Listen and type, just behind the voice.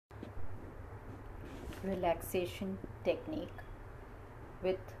relaxation technique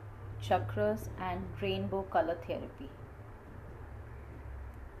with chakras and rainbow color therapy.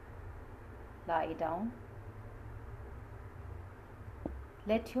 Lie down.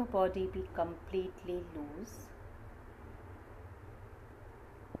 Let your body be completely loose.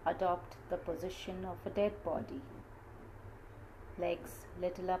 Adopt the position of a dead body. Legs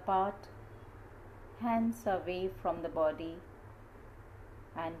little apart, hands away from the body,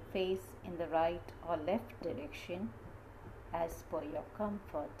 and face in the right or left direction as per your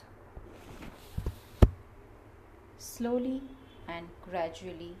comfort. Slowly and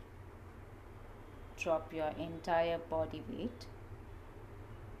gradually drop your entire body weight.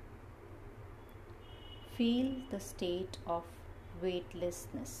 Feel the state of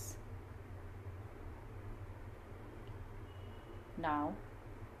weightlessness. Now,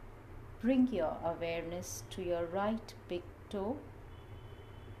 bring your awareness to your right big toe.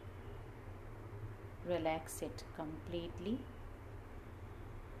 Relax it completely.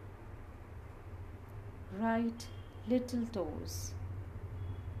 Right little toes.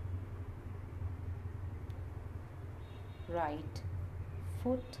 Right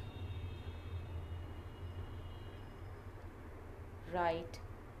foot. Right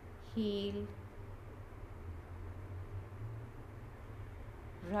heel.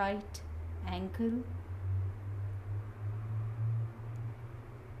 Right ankle.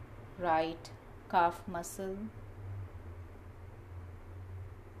 Right calf muscle.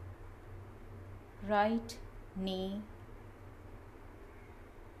 Right knee.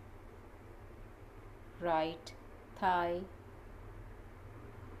 Right thigh.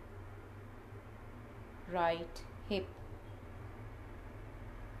 Right hip.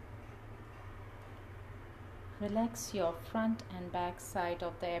 Relax your front and back side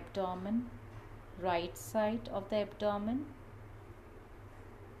of the abdomen, right side of the abdomen.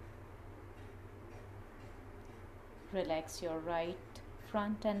 Relax your right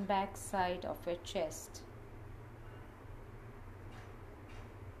front and back side of your chest.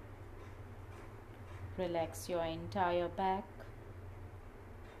 Relax your entire back.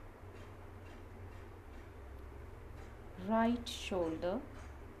 Right shoulder.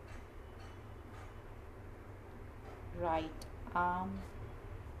 Right arm.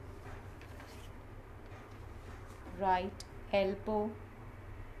 Right elbow.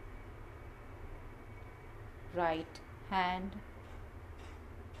 Right hand.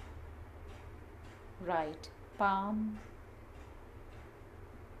 Right palm.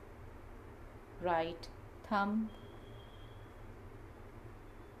 Right thumb.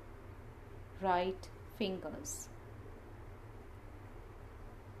 Right fingers.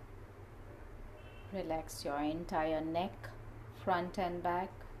 Relax your entire neck, front and back.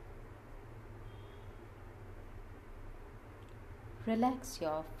 Relax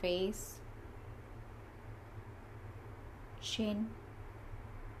your face, chin,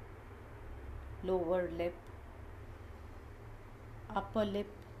 lower lip, upper lip,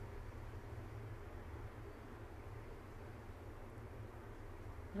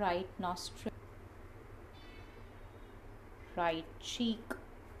 right nostril, right cheek,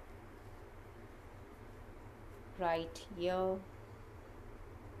 right ear,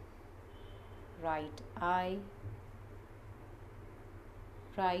 right eye,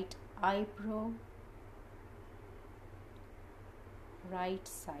 right eyebrow, right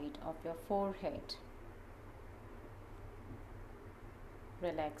side of your forehead.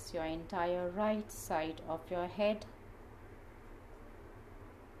 Relax your entire right side of your head.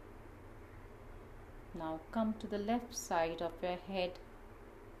 Now come to the left side of your head.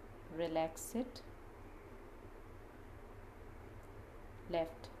 Relax it.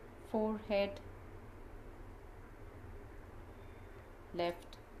 Left forehead,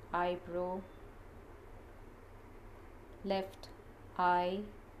 left eyebrow, left eye,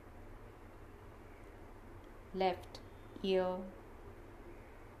 left ear,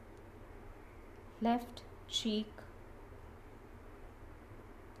 left cheek,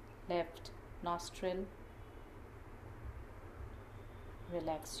 left nostril.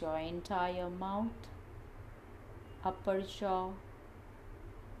 Relax your entire mouth, upper jaw,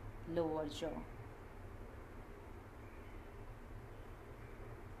 lower jaw.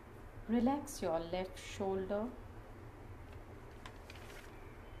 Relax your left shoulder,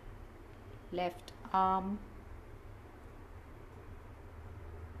 left arm,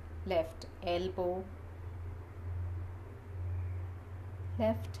 left elbow,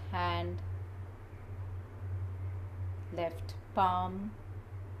 left hand, left palm,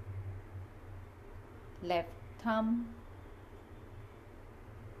 left thumb,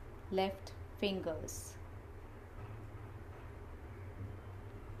 left fingers.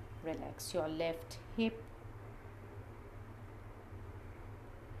 Relax your left hip,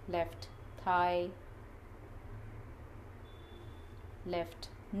 left thigh, left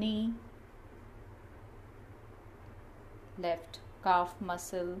knee, left calf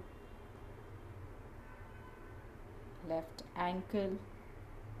muscle, left ankle,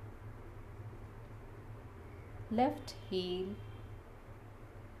 left heel,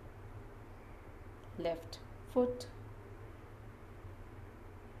 left foot,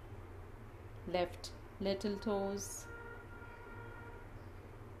 left little toes,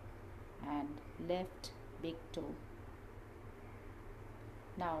 and left big toe.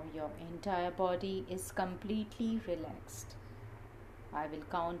 Now your entire body is completely relaxed. I will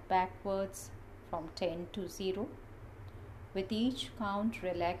count backwards from 10 to 0. With each count,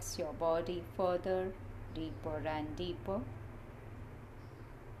 relax your body further, deeper and deeper.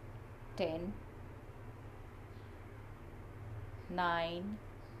 10, 9,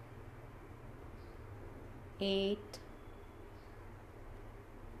 8,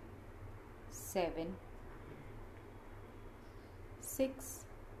 7, 6,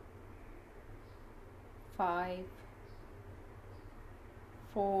 5,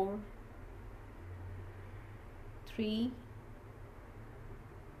 4, 3,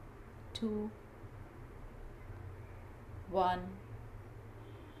 2, 1,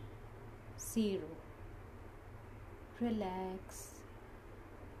 0. Relax,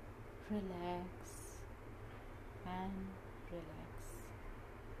 relax, and relax.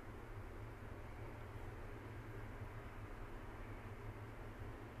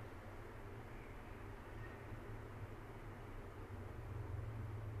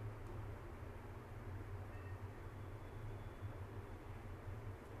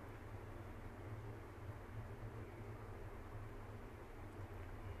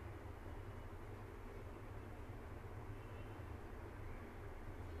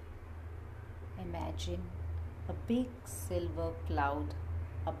 Imagine a big silver cloud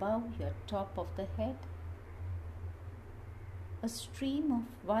above your top of the head. A stream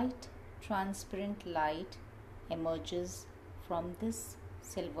of white transparent light emerges from this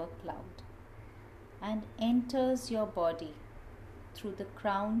silver cloud and enters your body through the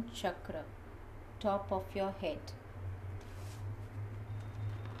crown chakra, top of your head.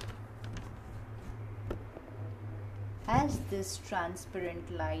 As this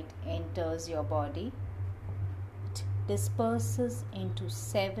transparent light enters your body, it disperses into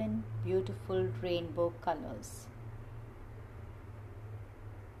 7 beautiful rainbow colors.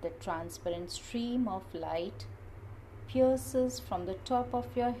 The transparent stream of light pierces from the top of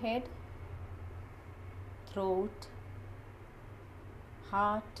your head, throat,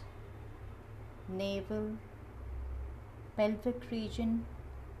 heart, navel, pelvic region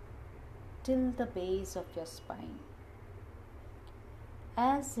till the base of your spine.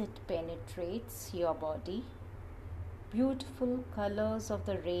 As it penetrates your body, beautiful colors of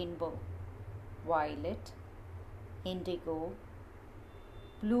the rainbow, violet, indigo,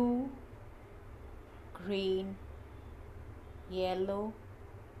 blue, green, yellow,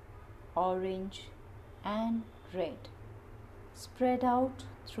 orange, and red spread out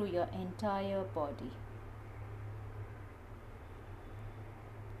through your entire body.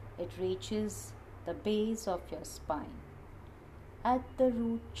 It reaches the base of your spine. At the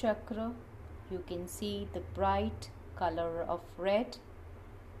root chakra, you can see the bright color of red,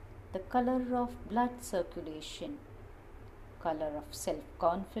 the color of blood circulation, color of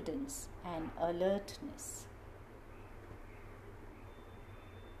self-confidence and alertness.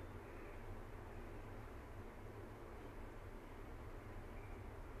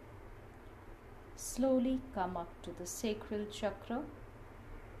 Slowly come up to the sacral chakra,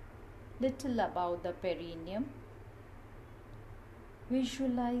 little above the perineum.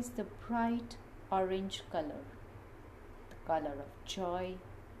 Visualize the bright orange color, the color of joy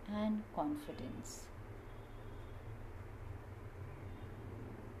and confidence.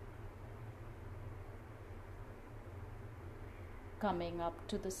 Coming up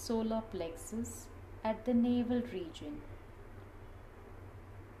to the solar plexus at the navel region,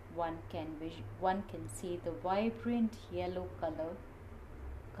 one can see the vibrant yellow color,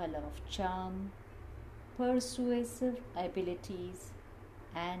 color of charm, persuasive abilities,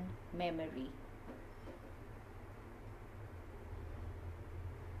 and memory.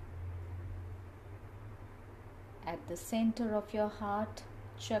 At the center of your heart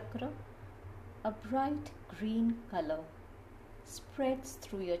chakra, a bright green color spreads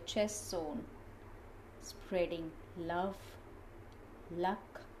through your chest zone, spreading love,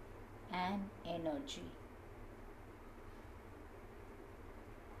 luck, and energy.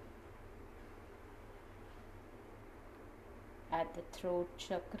 at the throat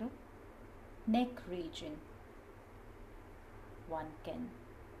chakra, neck region. One can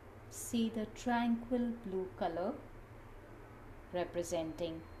see the tranquil blue color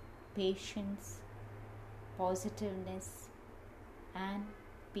representing patience, positiveness, and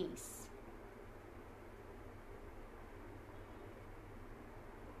peace.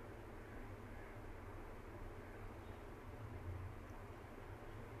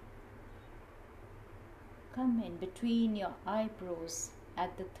 Come in between your eyebrows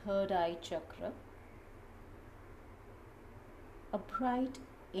at the third eye chakra. A bright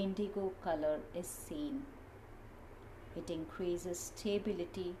indigo color is seen. It increases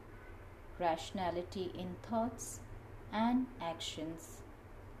stability, rationality in thoughts and actions,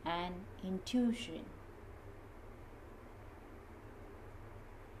 and intuition.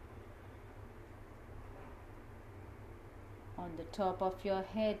 On the top of your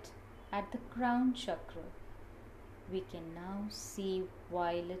head at the crown chakra, we can now see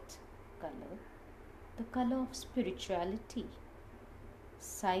violet color, the color of spirituality,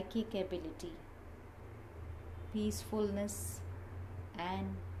 psychic ability, peacefulness,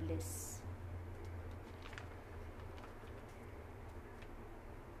 and bliss.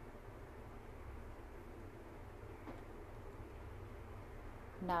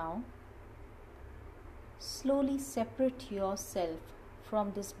 Now, slowly separate yourself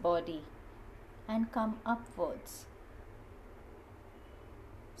from this body and come upwards.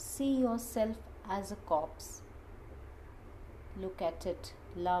 See yourself as a corpse. Look at it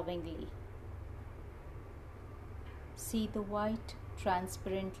lovingly. See the white,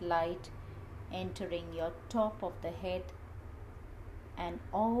 transparent light entering your top of the head and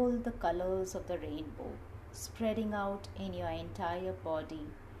all the colors of the rainbow spreading out in your entire body,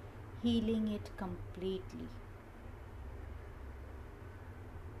 healing it completely.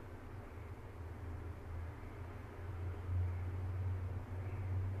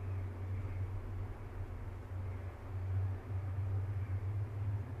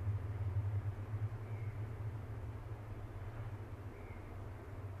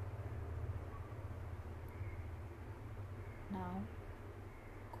 Now,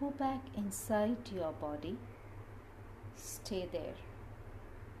 go back inside your body. Stay there.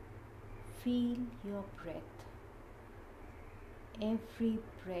 Feel your breath. Every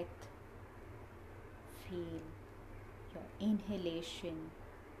breath, feel your inhalation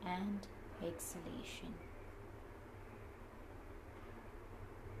and exhalation.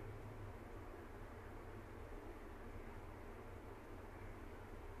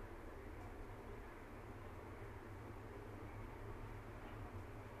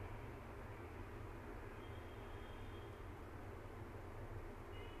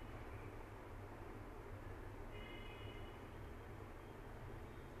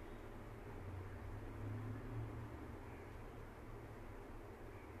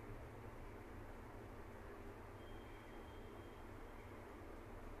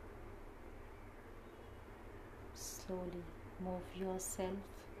 Slowly move yourself,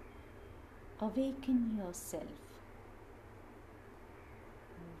 awaken yourself.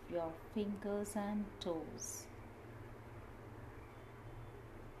 Move your fingers and toes.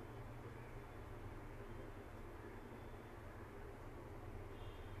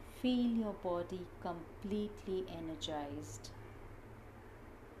 Feel your body completely energized.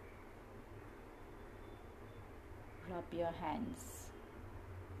 Rub your hands.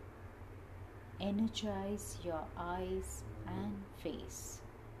 Energize your eyes and face.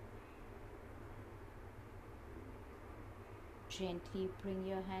 Gently bring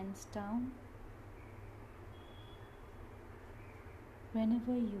your hands down.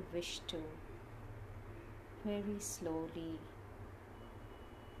 Whenever you wish to, very slowly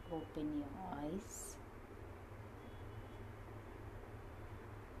open your eyes.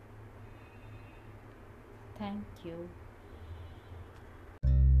 Thank you.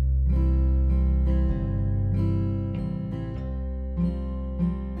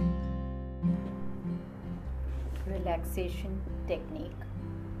 Relaxation technique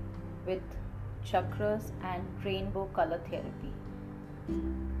with chakras and rainbow color therapy.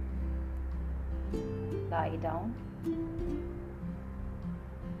 Lie down.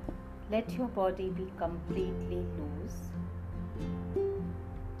 Let your body be completely loose.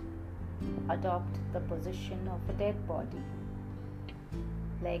 Adopt the position of a dead body.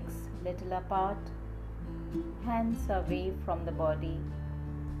 Legs little apart, hands away from the body,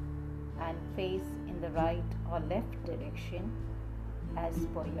 and face in the right or left direction as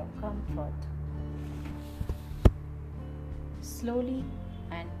per your comfort. Slowly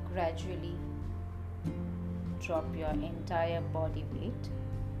and gradually drop your entire body weight.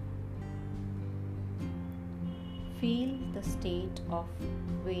 Feel the state of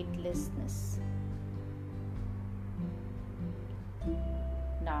weightlessness.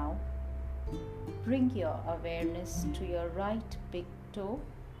 Now, bring your awareness to your right big toe.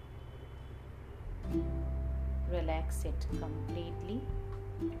 Relax it completely.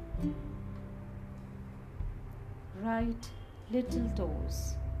 Right little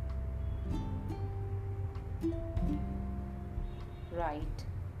toes. Right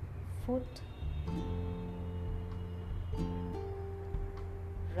foot.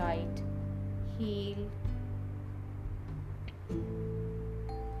 Right heel.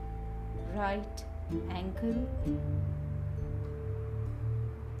 Right ankle.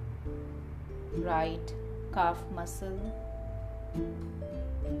 Right calf muscle.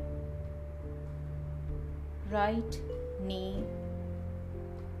 Right knee.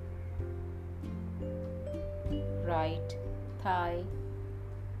 Right thigh.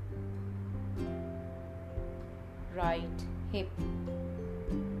 Right hip.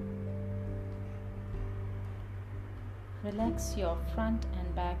 Relax your front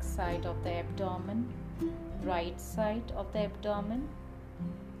and back side of the abdomen, right side of the abdomen.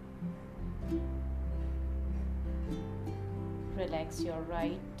 Relax your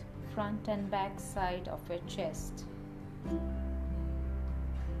right front and back side of your chest.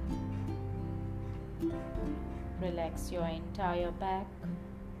 Relax your entire back.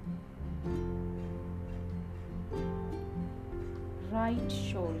 Right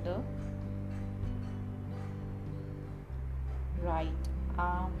shoulder. Right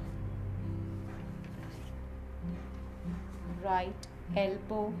arm. Right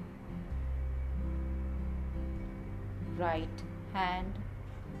elbow. Right hand.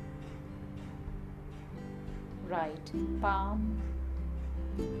 Right palm.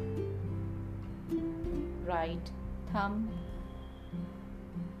 Right thumb.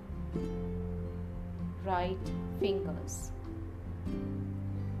 Right fingers.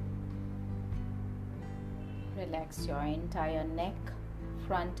 Relax your entire neck,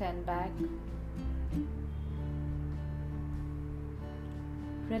 front and back.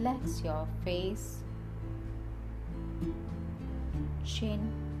 Relax your face,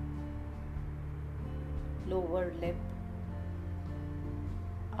 chin, lower lip,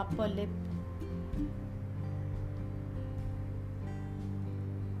 upper lip,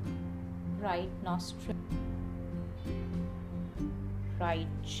 right nostril, right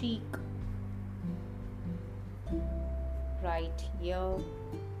cheek, right ear,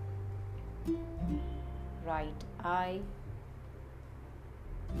 right eye,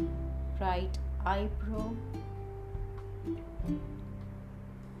 right eyebrow,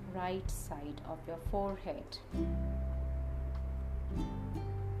 right side of your forehead.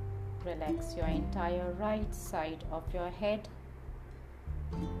 Relax your entire right side of your head.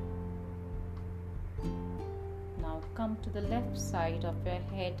 Now come to the left side of your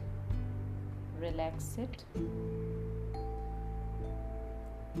head. Relax it.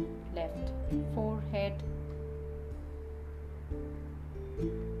 Left forehead,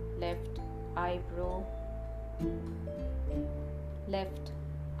 left eyebrow, left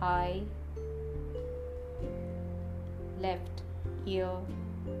eye, left ear,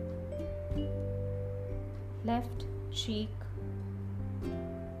 left cheek,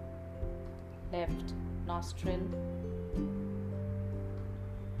 left nostril.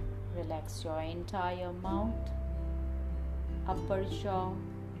 Relax your entire mouth, upper jaw,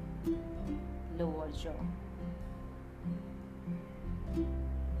 lower jaw.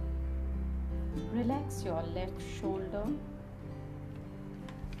 Relax your left shoulder,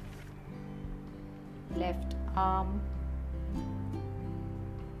 left arm,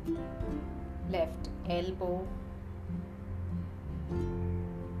 left elbow,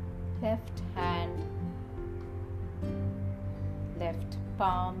 left hand, left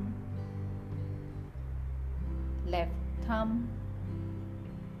palm, left thumb,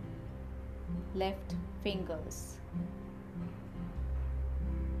 left fingers.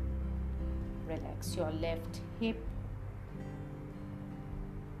 Relax your left hip,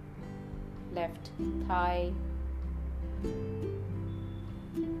 left thigh,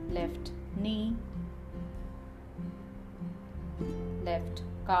 left knee, left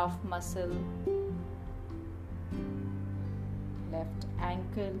calf muscle, left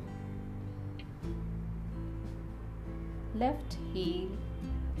ankle, left heel,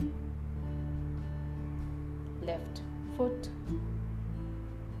 left foot,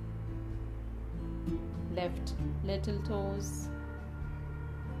 left little toes,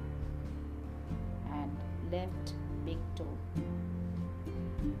 and left big toe.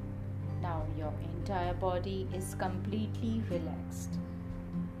 Now your entire body is completely relaxed.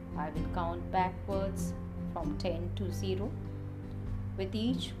 I will count backwards from 10 to 0. With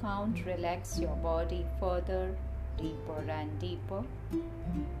each count, relax your body further, deeper and deeper.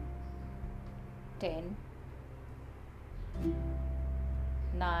 10,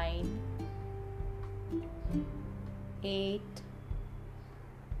 9, 8,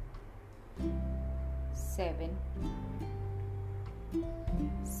 7,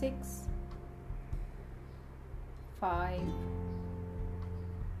 6, 5,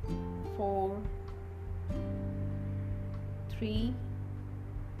 4, 3,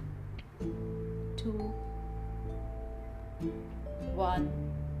 2, 1,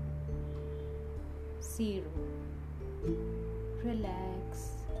 0.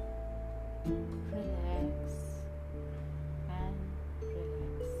 Relax, relax, and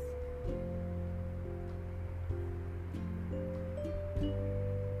relax.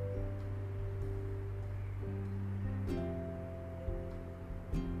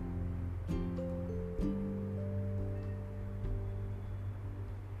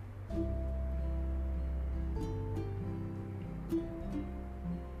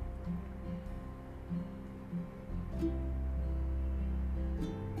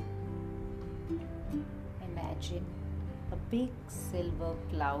 Imagine a big silver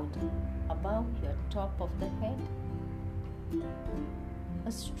cloud above your top of the head.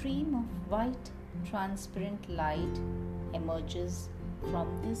 A stream of white transparent light emerges from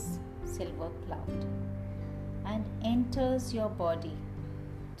this silver cloud and enters your body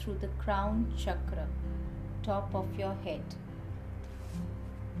through the crown chakra, top of your head.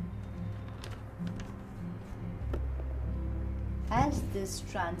 As this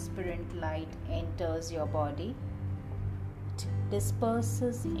transparent light enters your body, it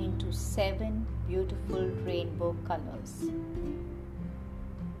disperses into 7 beautiful rainbow colors.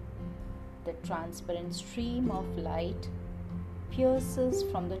 The transparent stream of light pierces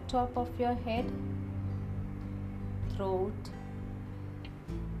from the top of your head, throat,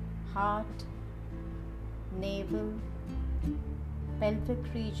 heart, navel, pelvic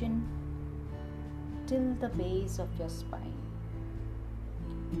region till the base of your spine.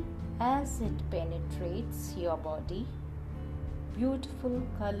 As it penetrates your body, beautiful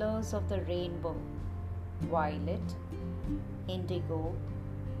colors of the rainbow, violet, indigo,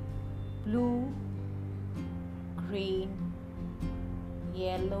 blue, green,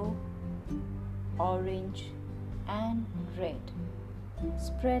 yellow, orange, and red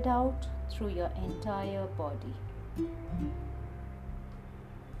spread out through your entire body.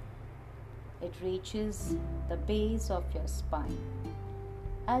 It reaches the base of your spine.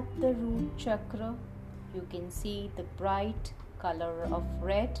 At the root chakra, you can see the bright color of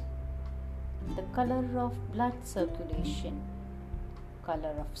red, the color of blood circulation,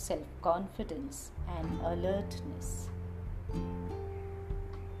 color of self-confidence and alertness.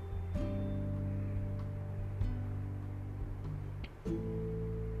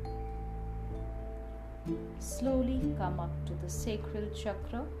 Slowly come up to the sacral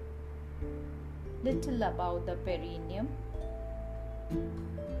chakra, little above the perineum.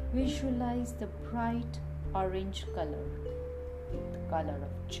 Visualize the bright orange color, the color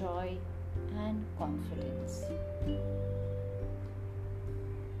of joy and confidence.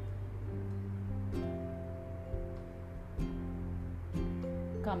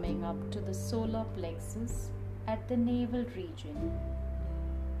 Coming up to the solar plexus at the navel region,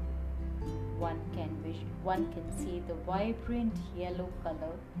 one can see the vibrant yellow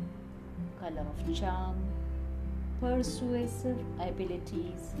color, color of charm, persuasive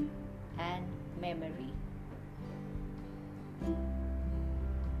abilities and memory.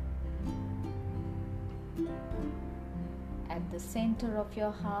 At the center of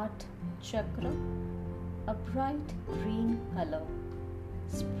your heart chakra, a bright green color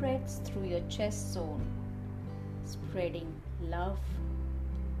spreads through your chest zone, spreading love,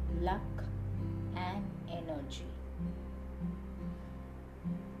 luck and energy.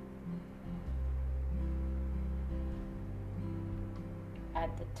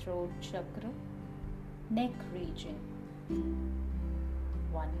 At the throat chakra, neck region,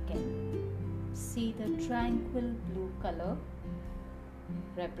 one can see the tranquil blue color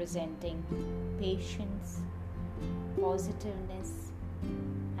representing patience, positiveness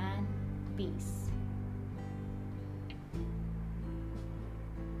and peace.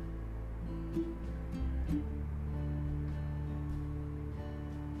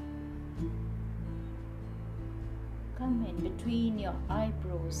 Come in between your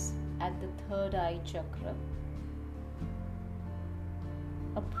eyebrows at the third eye chakra.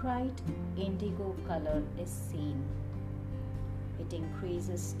 A bright indigo color is seen. It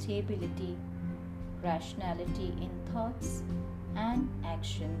increases stability, rationality in thoughts and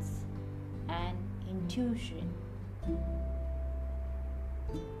actions, and intuition.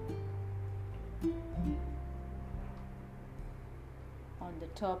 On the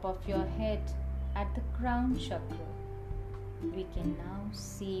top of your head, at the crown chakra, we can now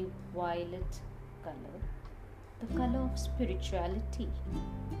see violet color, the color of spirituality,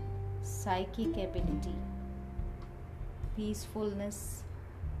 psychic ability, peacefulness,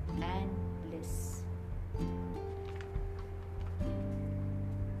 and bliss.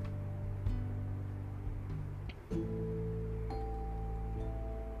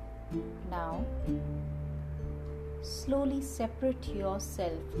 Now, slowly separate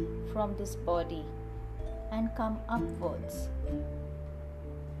yourself from this body and come upwards.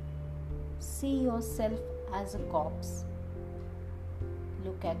 See yourself as a corpse.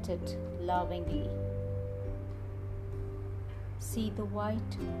 Look at it lovingly. See the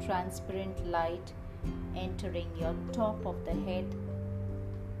white, transparent light entering your top of the head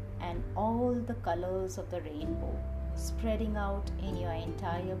and all the colors of the rainbow spreading out in your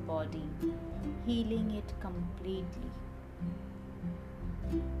entire body, healing it completely.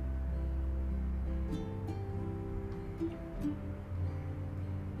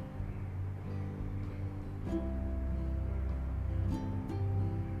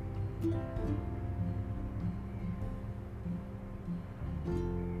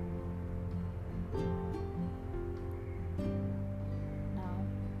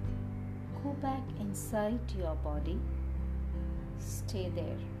 Back inside your body. Stay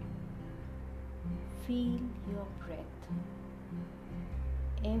there. Feel your breath.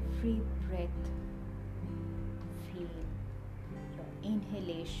 Every breath, feel your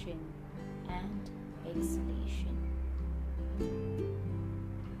inhalation and exhalation.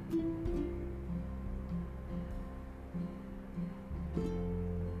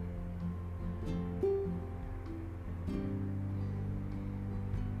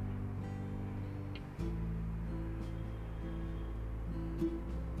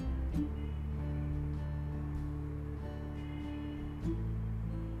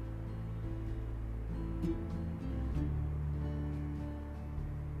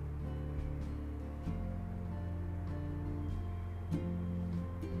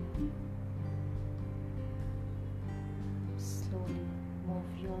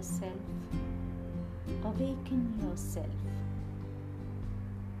 Yourself, awaken yourself,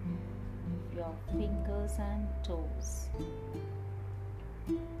 your fingers and toes.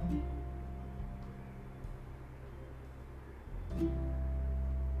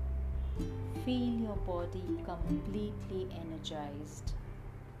 Feel your body completely energized.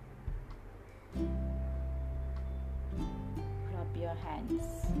 Rub your hands.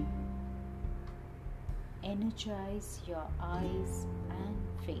 Energize your eyes and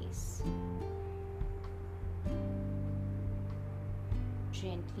face.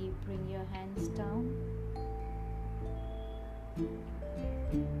 Gently bring your hands down.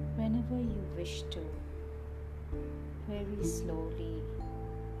 Whenever you wish to, very slowly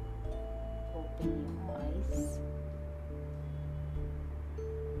open your eyes.